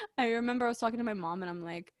 I remember I was talking to my mom and I'm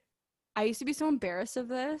like, I used to be so embarrassed of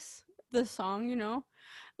this song, you know,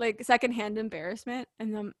 like secondhand embarrassment,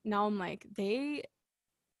 and then now I'm like, they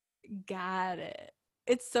got it.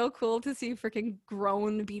 It's so cool to see freaking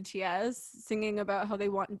grown BTS singing about how they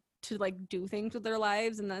want to like do things with their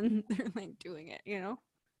lives, and then they're like doing it, you know?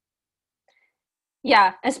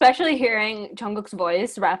 Yeah, especially hearing Jungkook's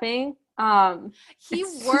voice rapping. He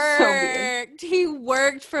worked. So weird. He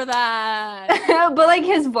worked for that. But like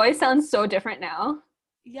his voice sounds so different now.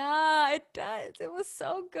 Yeah, it does. It was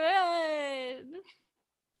so good.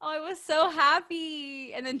 Oh, I was so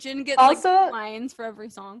happy. And then Jin gets also, like lines for every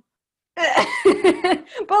song. But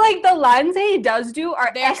like the lines he does do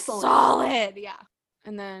are they're excellent. Solid. Yeah.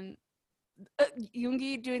 And then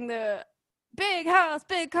Yoongi doing the big house,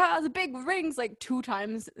 big cars, big rings like 2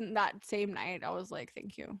 times in that same night. I was like,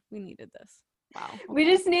 thank you. We needed this. Wow. Okay. We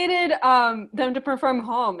just needed them to perform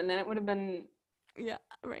Home, and then it would have been. Yeah,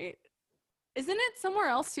 right. Isn't it somewhere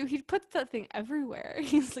else too? He puts that thing everywhere.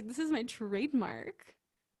 He's like, this is my trademark.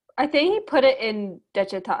 I think he put it in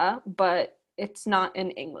Decheta, but it's not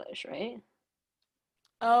in English, right?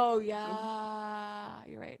 Oh yeah,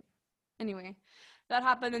 you're right. Anyway, that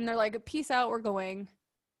happened and they're like, peace out, we're going.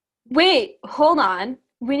 Wait, hold on.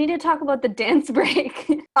 We need to talk about the dance break.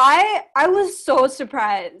 I was so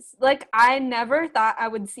surprised. Like I never thought I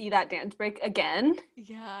would see that dance break again.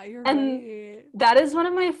 Yeah, you're right. That is one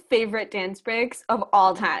of my favorite dance breaks of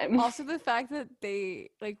all time. Also the fact that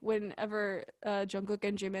they like whenever Jungkook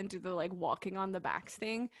and Jimin do the like walking on the backs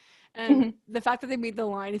thing, and the fact that they made the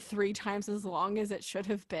line 3 times as long as it should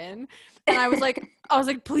have been, and I was like,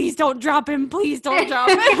 please don't drop him, please don't drop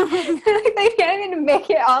him. They can't even make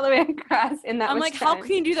it all the way across in that. I'm like, time. How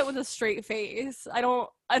can you do that with a straight face? I don't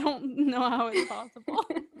know how it's possible.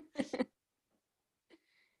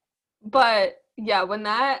 But yeah, when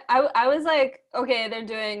that I was like, okay, they're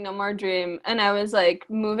doing No More Dream, and I was like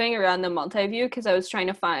moving around the multi-view because I was trying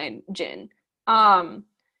to find Jin.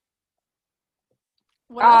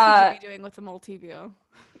 What else would you be doing with the multi-view?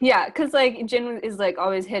 Yeah, because like Jin is like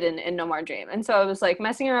always hidden in No More Dream, and so I was like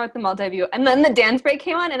messing around with the multi-view, and then the dance break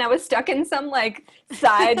came on, and I was stuck in some like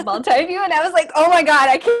side multi-view, and I was like, oh my god,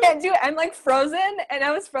 I can't do it. I'm like frozen, and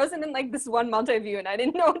I was frozen in like this one multi-view, and I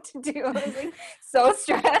didn't know what to do. I was like so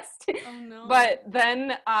stressed. Oh no! But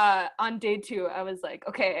then on day 2, I was like,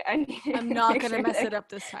 okay, I'm not gonna mess it up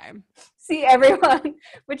this time. See everyone,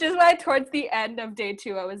 which is why towards the end of day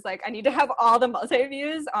 2, I was like, I need to have all the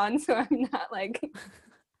multi-views on, so I'm not like.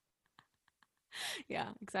 Yeah,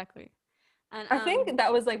 exactly. And I think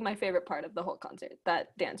that was like my favorite part of the whole concert,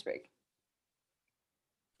 that dance break.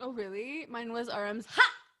 Oh really? Mine was RM's ha!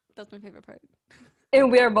 That's my favorite part.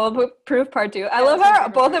 And We Are Bulletproof Part 2. Yeah, I love how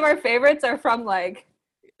both of our favorites are from like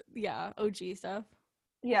OG stuff.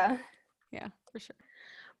 Yeah, for sure.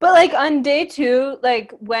 But like on day 2,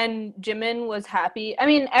 like when Jimin was happy, I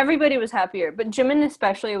mean everybody was happier, but Jimin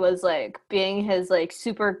especially was like being his like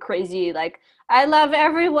super crazy like, I love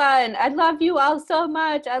everyone. I love you all so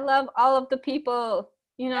much. I love all of the people,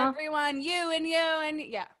 you know? Everyone, you and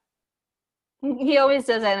yeah. He always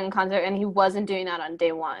does that in concert, and he wasn't doing that on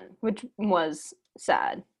day 1, which was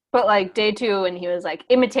sad. But like day 2, and he was like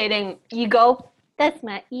imitating Ego. That's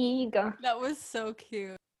my ego. That was so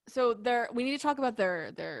cute. So we need to talk about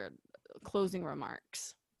their closing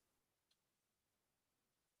remarks.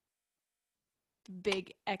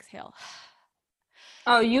 Big exhale.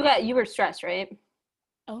 Oh, you were stressed, right?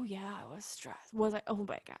 Oh yeah, I was stressed. Was I? Oh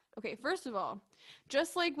my god. Okay, first of all,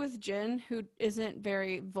 just like with Jin, who isn't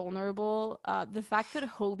very vulnerable, the fact that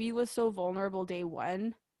Hobie was so vulnerable day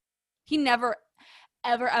 1, he never,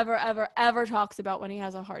 ever talks about when he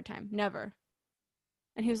has a hard time. Never.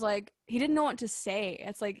 And he was like, he didn't know what to say.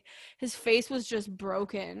 It's like his face was just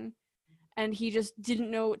broken, and he just didn't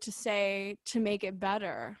know what to say to make it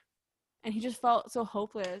better. And he just felt so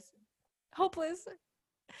hopeless. Hopeless.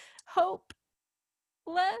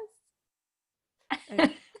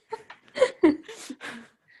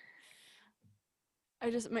 I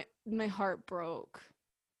just my heart broke.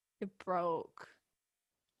 It broke.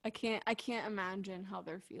 I can't imagine how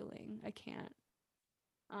they're feeling. I can't.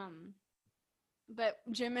 But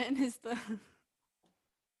Jimin is the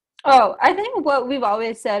Oh, I think what we've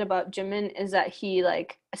always said about Jimin is that he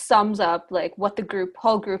like sums up like what the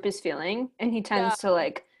whole group is feeling, and he Yeah. tends to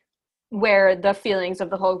like wear the feelings of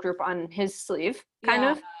the whole group on his sleeve, kind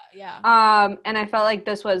Yeah. of. Yeah. And I felt like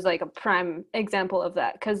this was like a prime example of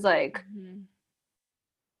that because like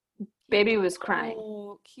baby was crying.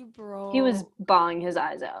 He He was broke. bawling his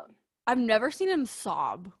eyes out. I've never seen him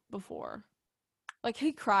sob before. Like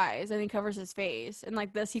he cries and he covers his face, and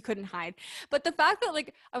like this he couldn't hide. But the fact that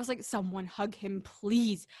like I was like, someone hug him,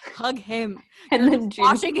 please hug him. And You're then just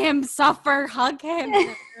watching him suffer, hug him.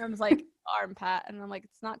 And I was like, arm pat, and I'm like,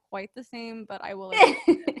 it's not quite the same, but I will.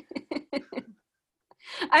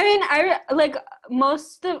 I mean, I like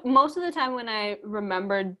most of the time when I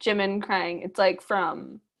remember Jimin crying, it's like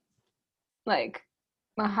from like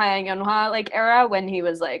Mahayang Yeonhwa like era when he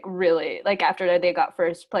was like really like after they got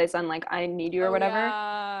first place on like I Need You or whatever.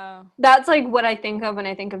 Yeah. That's like what I think of when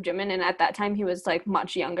I think of Jimin, and at that time he was like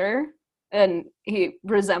much younger and he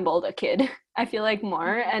resembled a kid. I feel like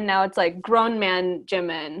more, and now it's like grown man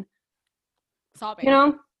Jimin. Sobbing. You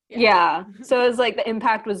know? Yeah. So it's like the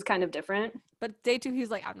impact was kind of different. But day 2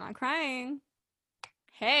 he's like, I'm not crying.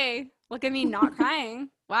 Hey, look at me not crying.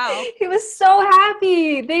 Wow. He was so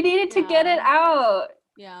happy. They needed to get it out.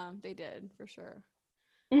 Yeah, they did for sure.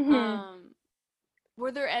 Mm-hmm.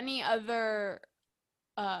 Were there any other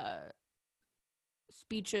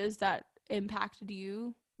speeches that impacted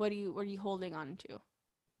you? What are you holding on to?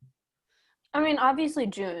 I mean, obviously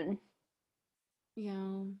June.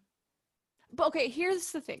 Yeah. But okay,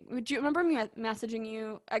 here's the thing. Would you remember me messaging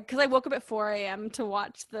you? Because I woke up at 4 a.m. to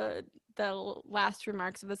watch the last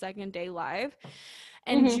remarks of the second day live.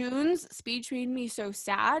 And June's speech made me so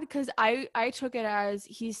sad because I took it as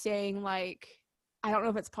he's saying like, I don't know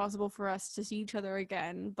if it's possible for us to see each other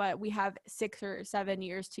again, but we have 6 or 7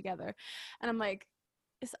 years together. And I'm like,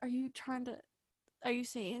 are you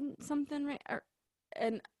saying something right?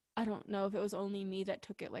 And I don't know if it was only me that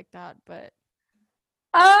took it like that, but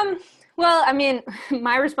well, I mean,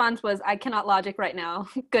 my response was I cannot logic right now.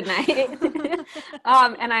 Good night.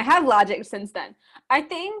 And I have logic since then. I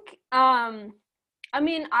think I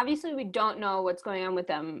mean, obviously we don't know what's going on with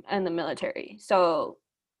them in the military. So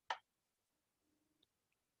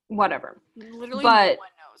whatever. Literally no one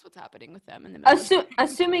knows what's happening with them in the military.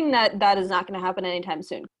 Assuming that is not going to happen anytime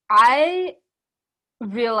soon. I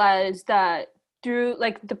realized that through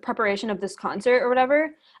like the preparation of this concert or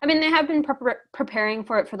whatever, I mean, they have been preparing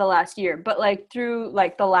for it for the last year, but like through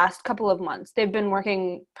like the last couple of months, they've been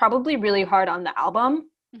working probably really hard on the album.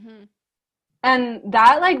 And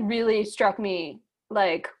that like really struck me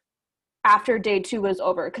like after day 2 was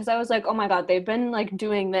over, because I was like, oh my god, they've been like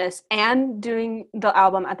doing this and doing the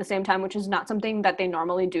album at the same time, which is not something that they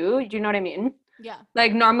normally do. Do you know what I mean? Yeah.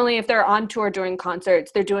 Like normally if they're on tour doing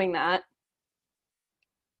concerts, they're doing that.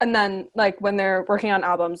 And then like when they're working on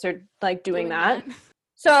albums, they're like doing that.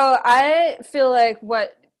 So I feel like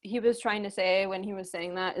what he was trying to say when he was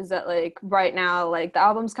saying that is that like right now, like the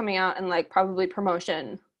album's coming out and like probably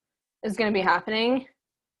promotion is going to be happening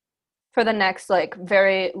for the next like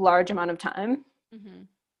very large amount of time.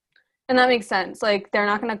 And that makes sense. Like they're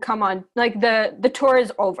not going to come on, like the tour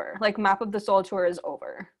is over. Like Map of the Soul tour is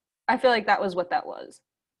over. I feel like that was what that was.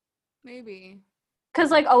 Maybe. Because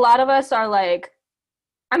like a lot of us are like,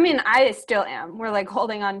 I mean, I still am. We're like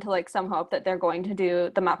holding on to like some hope that they're going to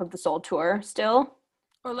do the Map of the Soul tour still.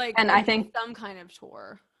 Or like, and I think some kind of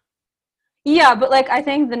tour. Yeah, but like I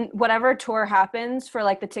think then whatever tour happens for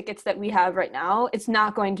like the tickets that we have right now, it's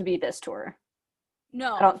not going to be this tour.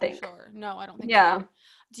 No, I don't think. Sure. No, I don't think. Yeah. So.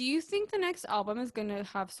 Do you think the next album is gonna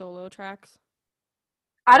have solo tracks?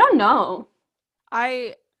 I don't know.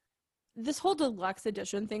 This whole deluxe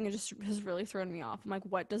edition thing just has really thrown me off. I'm like,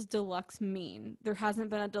 what does deluxe mean? There hasn't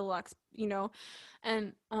been a deluxe, you know?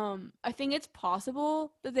 And I think it's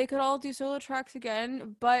possible that they could all do solo tracks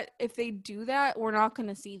again, but if they do that, we're not going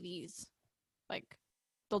to see these. Like,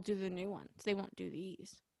 they'll do the new ones. They won't do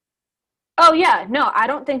these. Oh, yeah. No, I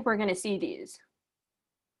don't think we're going to see these.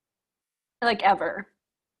 Like, ever.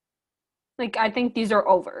 Like, I think these are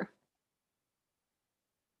over.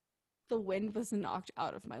 The wind was knocked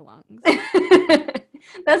out of my lungs.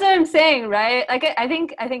 That's what I'm saying, right? Like I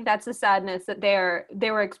think that's the sadness that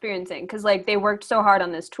they were experiencing, because like they worked so hard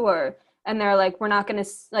on this tour and they're like, we're not going to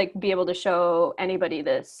like be able to show anybody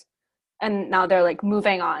this, and now they're like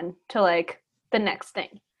moving on to like the next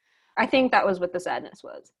thing. I think that was what the sadness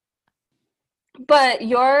was. But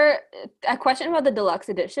a question about the deluxe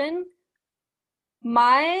edition,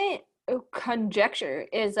 my conjecture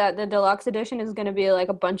is that the deluxe edition is going to be like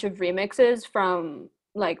a bunch of remixes from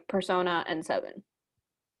like Persona and 7.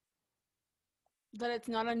 That it's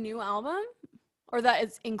not a new album? Or that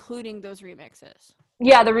it's including those remixes?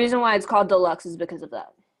 Yeah, the reason why it's called deluxe is because of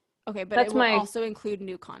that. Okay, but it will also include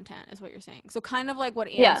new content, is what you're saying. So kind of like what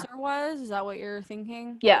Answer was? Is that what you're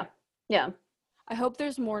thinking? Yeah. I hope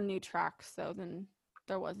there's more new tracks, though, than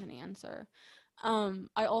there was an Answer.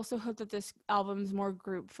 I also hope that this album's more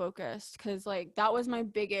group-focused, because, like, that was my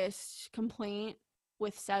biggest complaint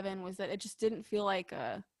with Seven, was that it just didn't feel like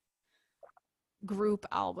a group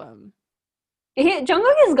album.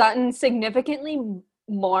 Jungkook has gotten significantly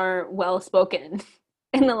more well-spoken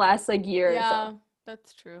in the last, like, year or so. Yeah,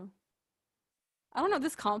 that's true. I don't know,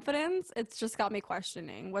 this confidence, it's just got me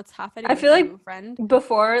questioning what's happening. I feel like friend.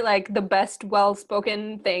 Before, like, the best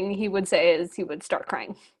well-spoken thing he would say is he would start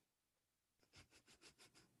crying.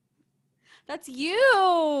 That's you.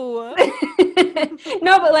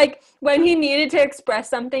 No, but like when he needed to express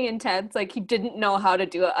something intense, like he didn't know how to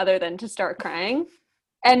do it other than to start crying.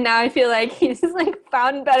 And now I feel like he's like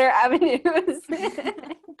found better avenues.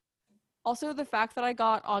 Also, the fact that I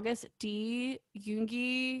got August D,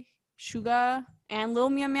 Yoongi, Suga, and Lil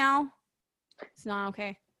Meow Meow, it's not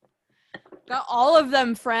okay. Got all of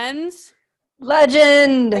them, friends.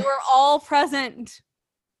 Legend. They were all present.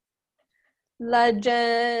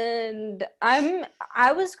 Legend.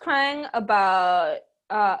 I was crying about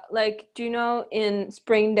like, do you know in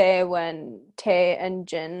Spring Day when Tae and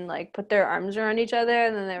Jin like put their arms around each other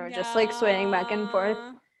and then they were just like swaying back and forth?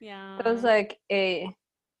 Yeah. That was like a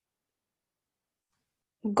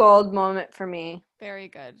gold moment for me. Very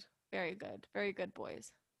good. Very good. Very good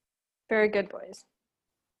boys. Very good boys.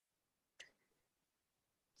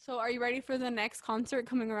 So are you ready for the next concert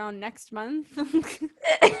coming around next month?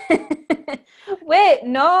 Wait,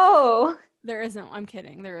 no. There isn't. I'm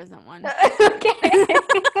kidding. There isn't one. Okay.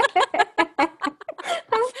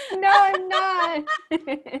 No, I'm not.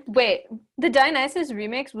 Wait, the Dionysus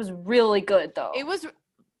remix was really good though. It was.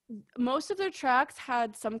 Most of their tracks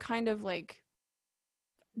had some kind of like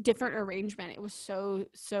different arrangement. It was so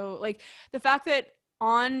like the fact that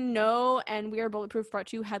On No and We Are Bulletproof Part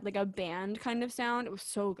 2 had like a band kind of sound. It was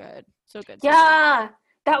so good. So good. Yeah.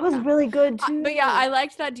 That was really good too. But yeah, I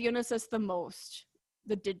liked that Dionysus the most.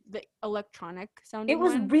 The electronic sounding. It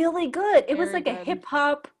was one. really good. It Very was like good. a hip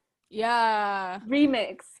hop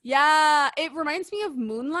remix. Yeah, it reminds me of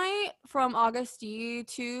Moonlight from August D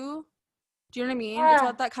too. Do you know what I mean? Yeah. It's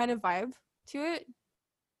got that kind of vibe to it.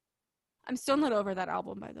 I'm still not over that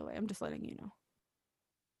album, by the way. I'm just letting you know.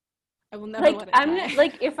 I will never let it die.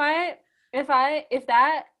 Like if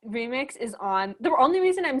that remix is on, the only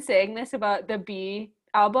reason I'm saying this about the B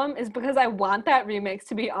album is because I want that remix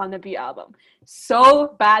to be on the B album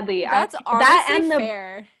so badly. That's honestly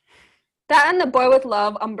fair. That and the Boy With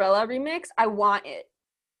Love Umbrella remix, I want it.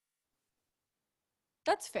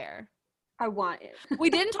 That's fair. I want it. We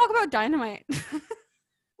didn't talk about Dynamite.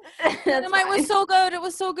 Dynamite was so good. It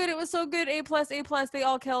was so good. It was so good. A+. They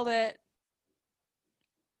all killed it.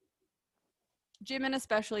 Jimin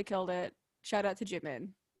especially killed it. Shout out to Jimin.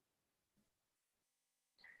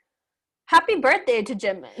 Happy birthday to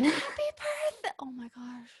Jimin. Happy birthday. Oh my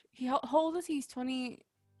gosh. How old is he? He's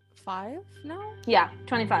 25 now? Yeah,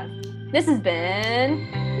 25. This has been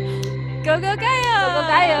Go Go Gayo! Go Go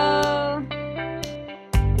Gayo!